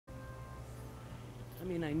I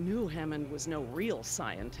mean, I knew Hammond was no real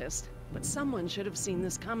scientist, but someone should have seen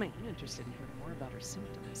this coming. I'm interested in hearing more about her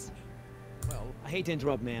symptoms. Well, I hate to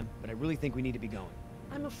interrupt, ma'am, but I really think we need to be going.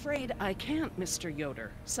 I'm afraid I can't, Mr.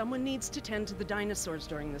 Yoder. Someone needs to tend to the dinosaurs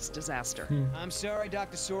during this disaster. I'm sorry,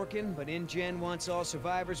 Dr. Sorkin, but InGen wants all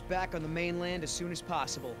survivors back on the mainland as soon as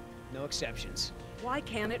possible. No exceptions. Why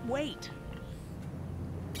can't it wait?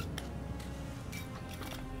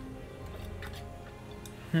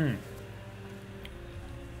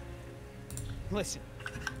 Listen,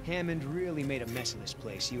 Hammond really made a mess of this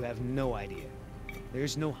place. You have no idea.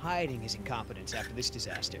 There's no hiding his incompetence after this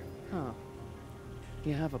disaster. Huh.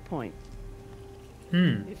 You have a point.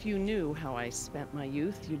 If you knew how I spent my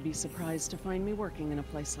youth, you'd be surprised to find me working in a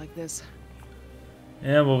place like this.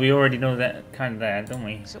 Yeah, well, we already know that kind of that, don't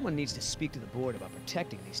we? Someone needs to speak to the board about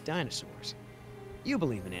protecting these dinosaurs. You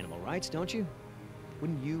believe in animal rights, don't you?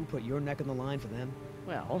 Wouldn't you put your neck on the line for them?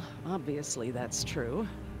 Well, obviously that's true.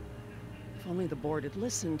 If only the board had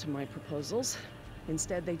listened to my proposals.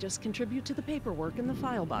 Instead, they just contribute to the paperwork in the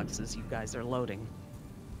file boxes you guys are loading.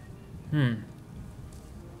 Wouldn't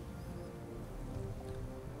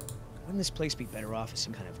this place be better off as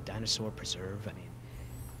some kind of dinosaur preserve? I mean,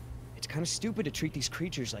 it's kind of stupid to treat these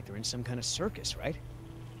creatures like they're in some kind of circus, right?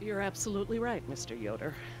 You're absolutely right, Mr.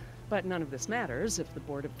 Yoder. But none of this matters if the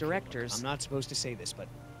board of directors... I'm not supposed to say this, but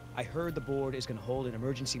I heard the board is going to hold an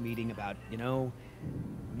emergency meeting about, you know,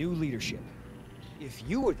 new leadership. If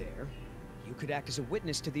you were there, you could act as a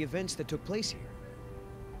witness to the events that took place here.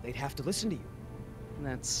 They'd have to listen to you.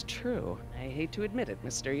 That's true. I hate to admit it,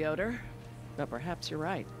 Mr. Yoder, but perhaps you're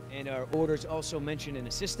right. And our orders also mention an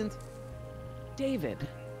assistant? David.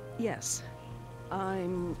 Yes.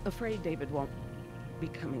 I'm afraid David won't be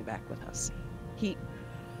coming back with us. He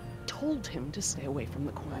told him to stay away from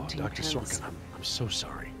the quarantine. Oh, Dr. Sorkin, I'm so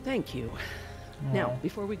sorry. Thank you. Now,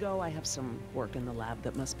 before we go, I have some work in the lab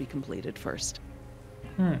that must be completed first.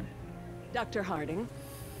 Dr. Harding,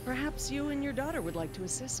 perhaps you and your daughter would like to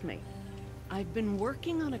assist me. I've been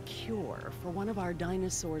working on a cure for one of our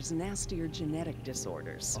dinosaurs' nastier genetic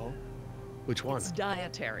disorders. Oh? Which one? It's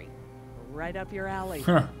dietary. Right up your alley.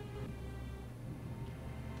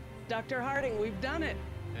 Dr. Harding, we've done it.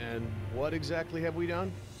 And what exactly have we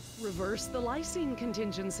done? Reverse the lysine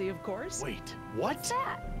contingency, of course. Wait, what?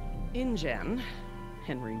 InGen,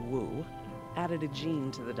 Henry Wu, added a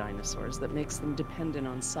gene to the dinosaurs that makes them dependent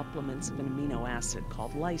on supplements of an amino acid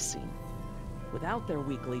called lysine. Without their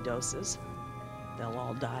weekly doses, they'll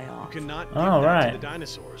all die off. You cannot give that to the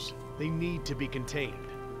dinosaurs. They need to be contained.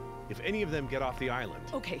 If any of them get off the island...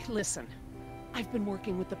 Okay, listen. I've been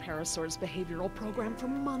working with the Parasaur's behavioral program for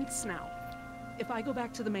months now. If I go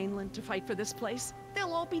back to the mainland to fight for this place,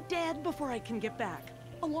 they'll all be dead before I can get back,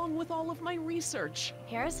 along with all of my research.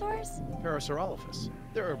 Parasaurs? Parasaurolophus.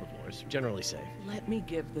 They're herbivores, generally safe. Let me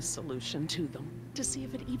give the solution to them, to see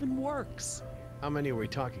if it even works. How many are we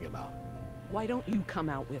talking about? Why don't you come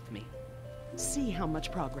out with me? See how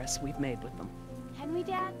much progress we've made with them. Can we,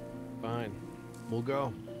 Dad? Fine. We'll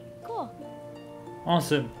go. Cool.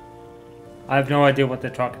 Awesome. I have no idea what they're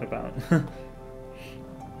talking about.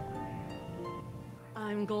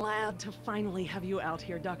 I'm glad to finally have you out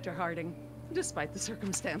here, Dr. Harding, despite the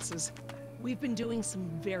circumstances. We've been doing some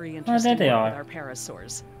very interesting work with our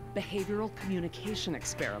parasaurs. Behavioral communication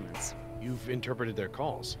experiments. You've interpreted their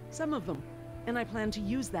calls. Some of them. And I plan to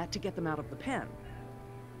use that to get them out of the pen.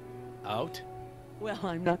 Out? Well,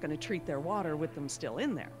 I'm not going to treat their water with them still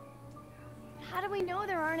in there. How do we know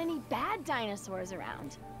there aren't any bad dinosaurs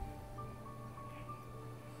around?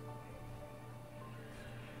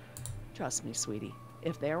 Trust me, sweetie.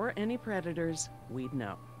 If there were any predators, we'd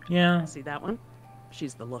know. Yeah. See that one?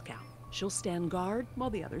 She's the lookout. She'll stand guard while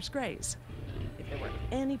the others graze. If there were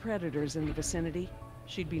any predators in the vicinity,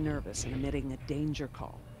 she'd be nervous and emitting a danger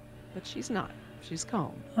call. But she's not. She's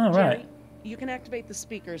calm. All right. Jerry, you can activate the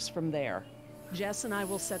speakers from there. Jess and I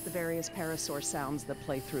will set the various parasaur sounds that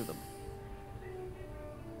play through them.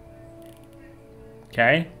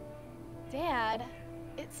 Okay. Dad,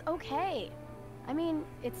 it's okay. I mean,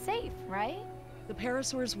 it's safe, right? The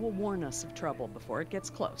parasaurs will warn us of trouble before it gets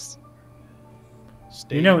close.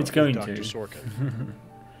 Stay you know it's going Dr. to. Sorkin.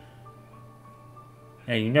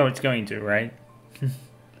 Yeah, you know it's going to, right?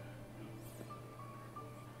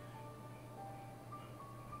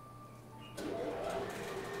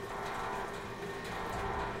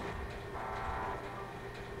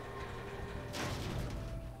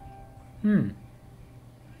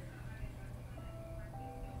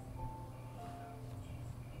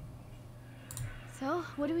 So,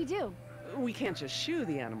 what do we do? We can't just shoo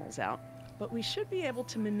the animals out, but we should be able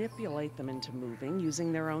to manipulate them into moving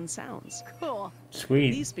using their own sounds. Cool. Sweet.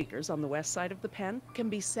 These speakers on the west side of the pen can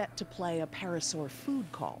be set to play a parasaur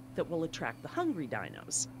food call that will attract the hungry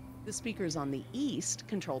dinos. The speakers on the east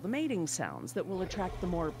control the mating sounds that will attract the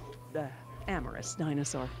more amorous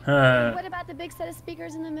dinosaur. What about the big set of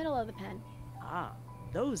speakers in the middle of the pen? Ah,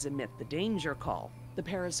 those emit the danger call. The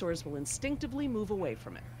parasaurs will instinctively move away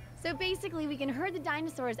from it. So basically, we can herd the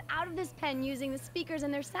dinosaurs out of this pen using the speakers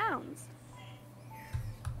and their sounds.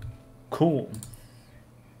 Cool.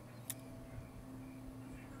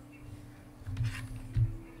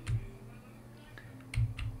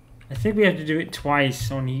 I think we have to do it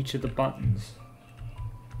twice on each of the buttons.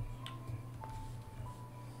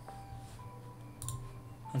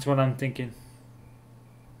 That's what I'm thinking.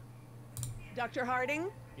 Dr. Harding,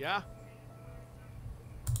 Yeah?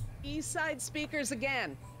 east side speakers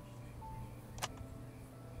again.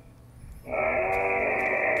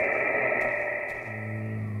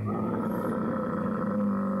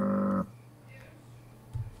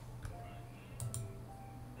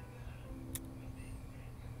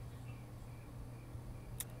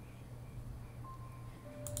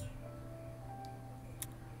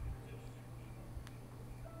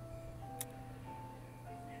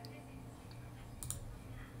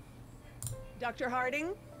 Dr.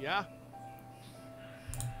 Harding, Yeah?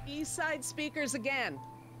 east side speakers again.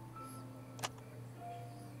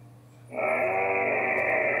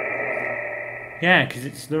 Yeah, because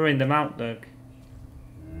it's luring them out, look.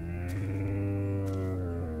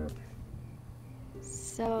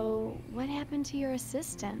 So, what happened to your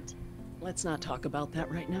assistant? Let's not talk about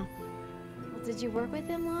that right now. Did you work with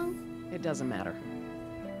him long? It doesn't matter.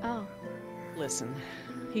 Oh, Listen,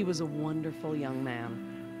 he was a wonderful young man.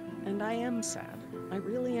 And I am sad. I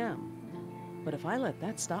really am. But if I let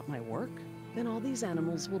that stop my work, then all these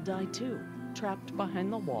animals will die too, trapped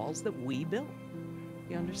behind the walls that we built.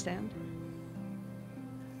 You understand?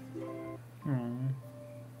 Hmm.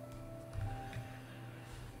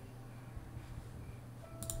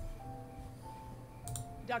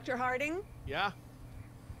 Dr. Harding, Yeah?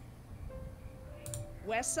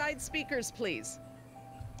 west side speakers, please.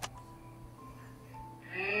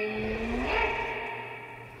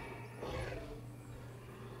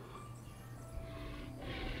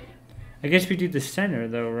 I guess we do the center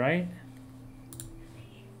though, right?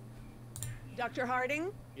 Dr.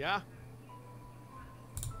 Harding, Yeah?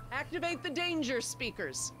 activate the danger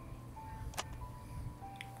speakers.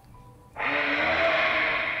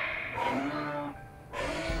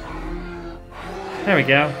 There we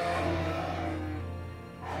go.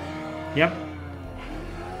 Yep.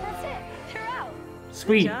 that's it. They're out.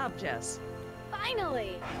 Sweet. Good job, Jess.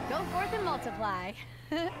 Finally. Go forth and multiply.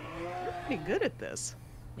 You're pretty good at this.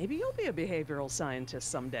 Maybe you'll be a behavioral scientist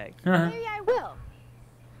someday. That'd Maybe I will.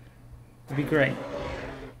 be great.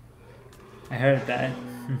 I heard that.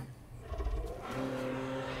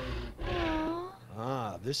 Aw.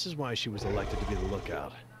 Ah, this is why she was elected to be the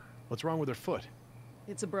lookout. What's wrong with her foot?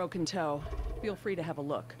 It's a broken toe. Feel free to have a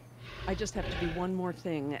look. I just have to do one more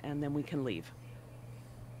thing, and then we can leave.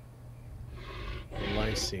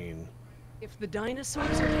 Lysine. If the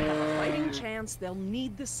dinosaurs are to have a fighting chance, they'll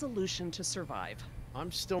need this solution to survive.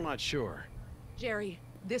 I'm still not sure. Jerry,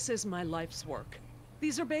 this is my life's work.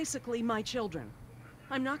 These are basically my children.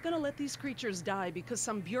 I'm not gonna let these creatures die because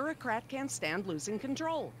some bureaucrat can't stand losing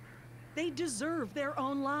control. They deserve their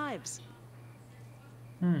own lives.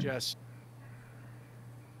 Jess,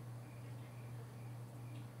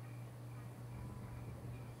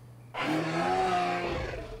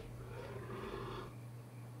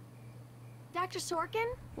 Dr.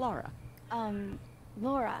 Sorkin? Laura,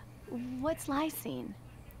 Laura, what's lysine?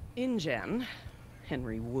 InGen,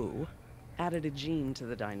 Henry Wu, added a gene to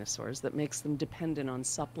the dinosaurs that makes them dependent on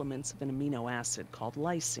supplements of an amino acid called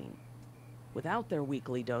lysine. Without their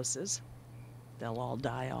weekly doses, they'll all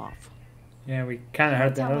die off. Yeah, we kind of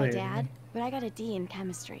heard that Tell my earlier. dad, but I got a D in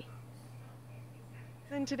chemistry.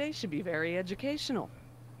 Then today should be very educational.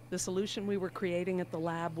 The solution we were creating at the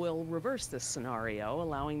lab will reverse this scenario,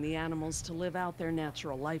 allowing the animals to live out their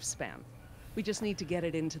natural lifespan. We just need to get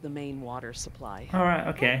it into the main water supply. All right,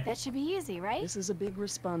 okay. That should be easy, right? This is a big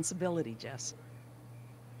responsibility, Jess.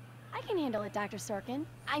 I can handle it, Dr. Sorkin.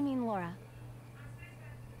 I mean Laura.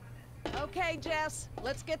 Okay, Jess,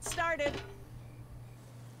 let's get started.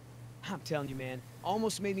 I'm telling you, man,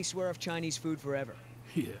 almost made me swear off Chinese food forever.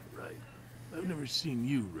 Yeah, right. I've never seen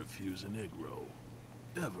you refuse an egg roll.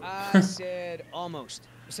 Ever. I said almost.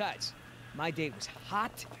 Besides, my date was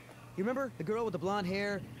hot. You remember the girl with the blonde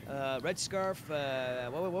hair, red scarf,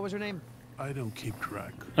 what was her name? I don't keep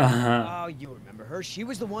track. Uh-huh. Oh, you remember her. She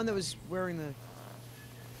was the one that was wearing the...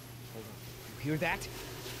 Hold hear that?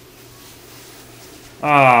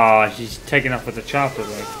 Ah, she's taken off with the chopper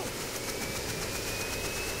though.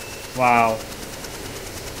 Wow.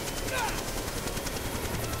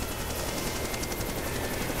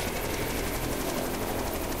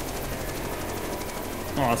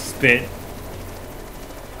 Oh, spit.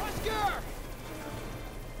 Oscar!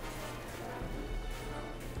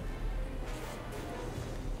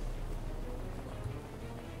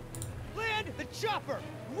 Land the chopper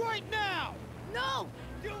right now! No!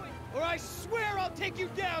 Do it, or I swear I'll take you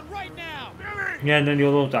down right now! Yeah, and then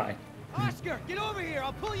you'll all die. Oscar, get over here!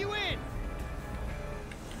 I'll pull you in!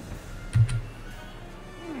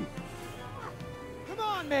 Come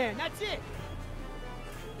on, man! That's it!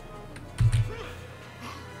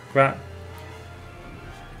 Crap.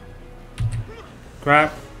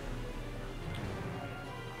 Crap.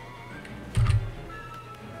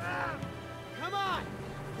 Come on!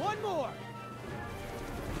 One more!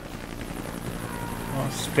 Oh,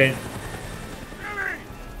 spit.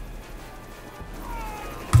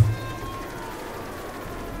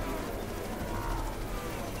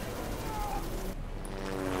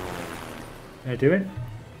 Can I do it?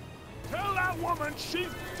 Tell that woman she's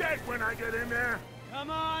dead when I get in there. Come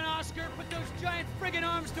on, Oscar! Put those giant friggin'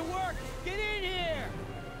 arms to work! Get in here!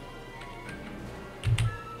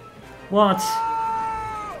 What?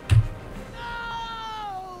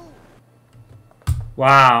 No!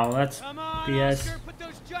 Wow, that's Come on, BS. Oscar! Put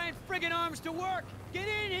those giant friggin' arms to work! Get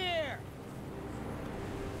in here!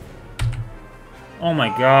 Oh my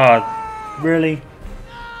god. Really?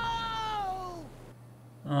 No!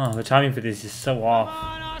 Oh, the timing for this is so Come off.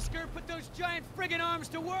 on, Oscar! Put those giant friggin' arms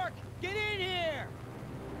to work! Get in here!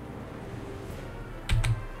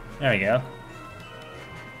 There we go.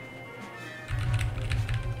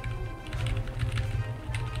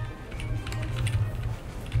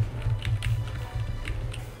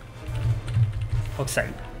 Fuck's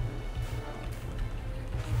sake.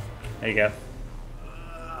 There you go.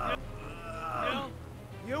 No,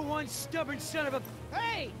 you're one stubborn son of a...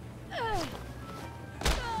 Hey!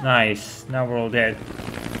 Nice. Now we're all dead.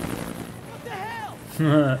 What the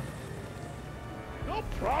hell? No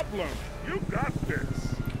problem. You got this.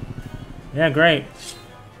 Yeah, great.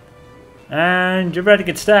 And you're about to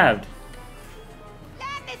get stabbed.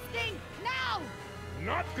 Land this thing! Now!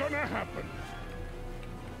 Not gonna happen.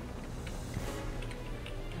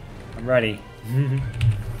 I'm ready.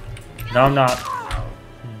 No, I'm not.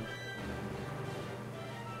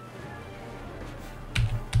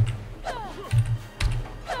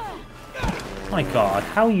 My god,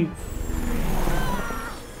 how you...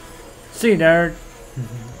 See you, nerd.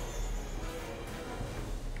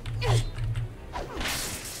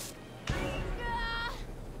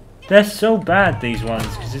 They're so bad, these ones,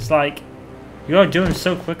 because it's like, you're doing them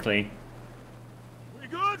so quickly. We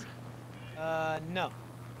good? No.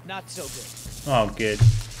 Not so good. Oh, good.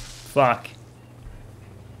 Fuck.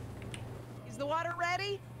 Is the water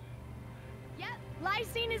ready? Yep,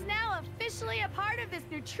 lysine is now officially a part of this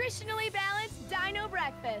nutritionally balanced dino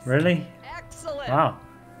breakfast. Really? Excellent. Wow.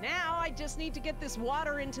 Now I just need to get this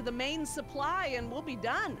water into the main supply and we'll be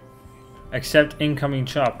done. Except incoming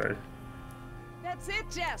chopper. That's it,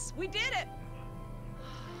 Jess. We did it.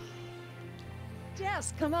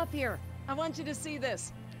 Jess, come up here. I want you to see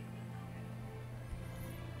this.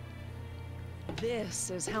 This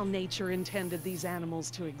is how nature intended these animals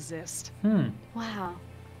to exist. Wow.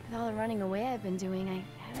 With all the running away I've been doing, I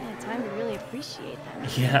haven't had time to really appreciate them.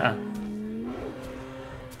 Yeah.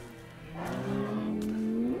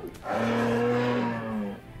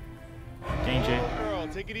 Danger. Girl,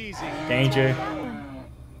 take it easy. Danger.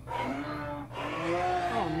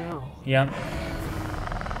 Oh no. Yep.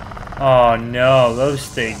 Oh no, those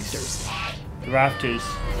things. The raptors.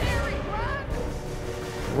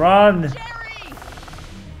 Run! Jerry!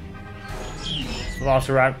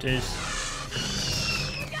 Velociraptors.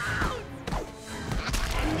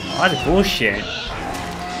 Oh, that's bullshit.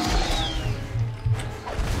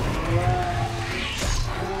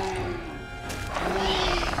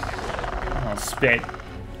 Oh, spit.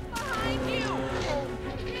 Behind you!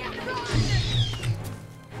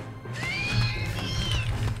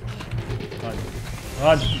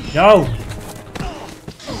 Run. No!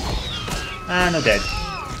 And I'm dead.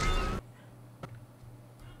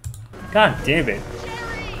 God damn it.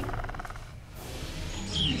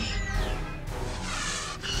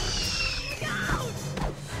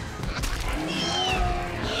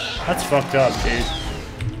 That's fucked up, dude.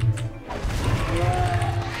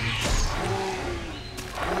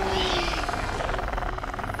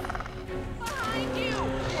 Behind you!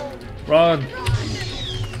 Run.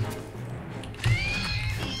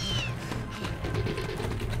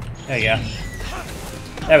 There you go.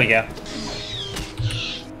 There we go.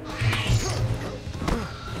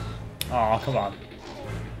 Oh, come on.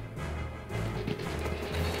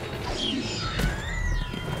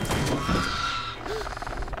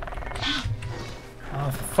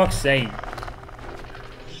 Oh, for fuck's sake.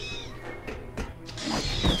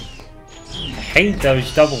 I hate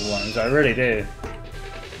those double ones, I really do.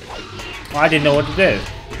 I didn't know what to do.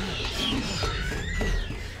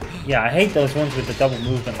 Yeah, I hate those ones with the double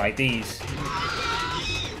movement like these.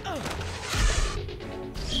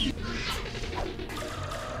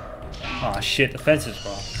 Oh shit, the fence is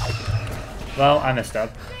wrong. Well, I messed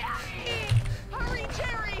up. Hurry,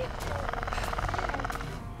 Jerry!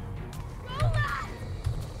 Roll out!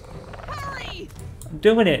 Hurry! I'm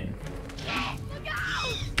doing it. Look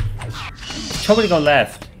out! Somebody go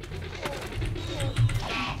left.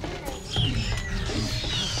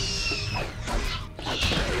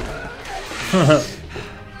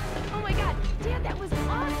 Oh my god, Dad, that was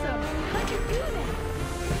awesome! How'd you do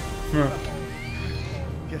that?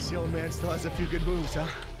 Guess the old man still has a few good moves, huh?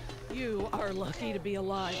 You are lucky to be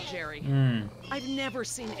alive, Jerry. I've never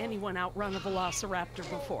seen anyone outrun a velociraptor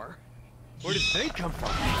before. Where did they come from?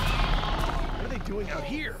 What are they doing out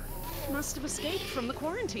here? Must have escaped from the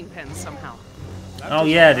quarantine pen somehow. Oh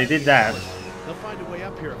yeah, they did that. They'll find a way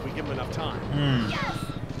up here if we give them enough time. Yes!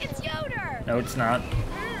 It's Yoder! No, it's not.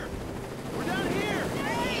 Here! We're down here!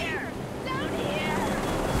 Down here! Down here!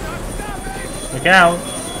 Stop it! Look out.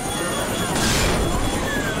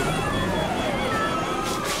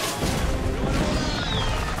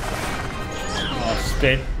 Oh,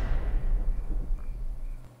 spit.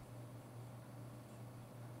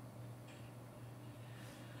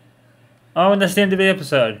 Oh, and that's the end of the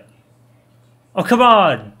episode. Oh, come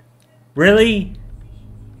on! Really?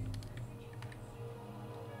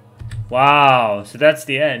 Wow, so that's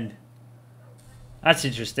the end. That's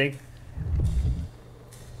interesting.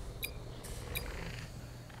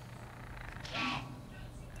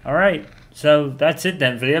 Alright, so that's it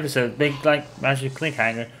then for the episode. Big, like, massive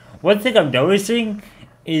cliffhanger. One thing I'm noticing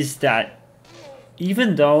is that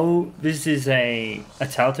even though this is a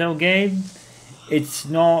Telltale game, it's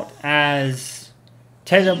not as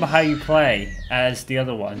tailored by how you play as the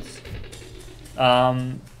other ones.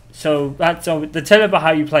 So the tailored by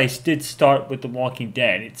how you play did start with The Walking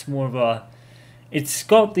Dead. It's more of a, it's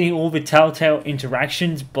got all the Telltale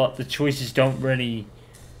interactions, but the choices don't really,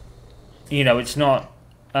 you know, it's not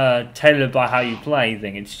tailored by how you play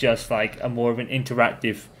thing. It's just like a more of an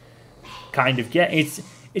interactive kind of It's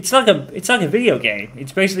like a video game.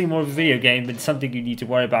 It's basically more of a video game than something you need to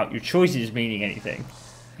worry about your choices meaning anything.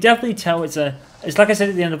 Definitely tell it's like I said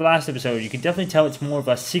at the end of the last episode, you can definitely tell it's more of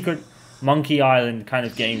a secret Monkey Island kind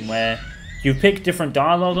of game where you pick different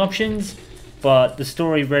dialogue options, but the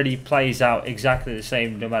story really plays out exactly the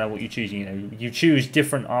same no matter what you choose. You know, you choose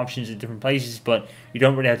different options in different places, but you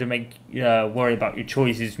don't really have to worry about your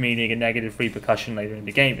choices meaning a negative repercussion later in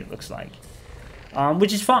the game. It looks like,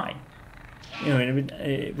 which is fine. You know,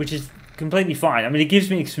 which is completely fine. I mean, it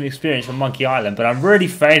gives me some experience from Monkey Island, but I'm really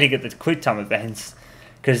failing at the quick time events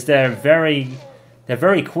because they're very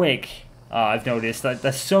quick. I've noticed that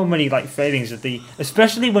there's so many like failings at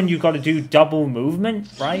especially when you got to do double movement,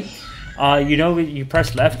 right? You know, you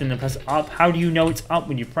press left and then press up. How do you know it's up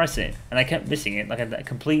when you press it? And I kept missing it, like a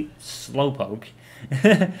complete slowpoke.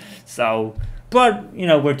 So, but you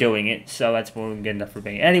know, we're doing it, so that's more than good enough for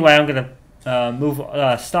me. Anyway, I'm gonna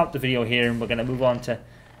stop the video here, and we're gonna move on to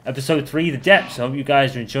episode 3, The Depths. I hope you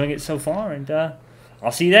guys are enjoying it so far, and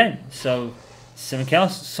I'll see you then. So, Simon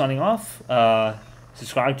signing off.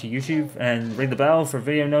 Subscribe to YouTube and ring the bell for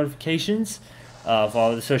video notifications.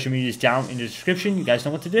 Follow the social medias down in the description. You guys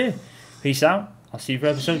know what to do. Peace out. I'll see you for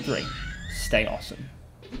episode 3. Stay awesome.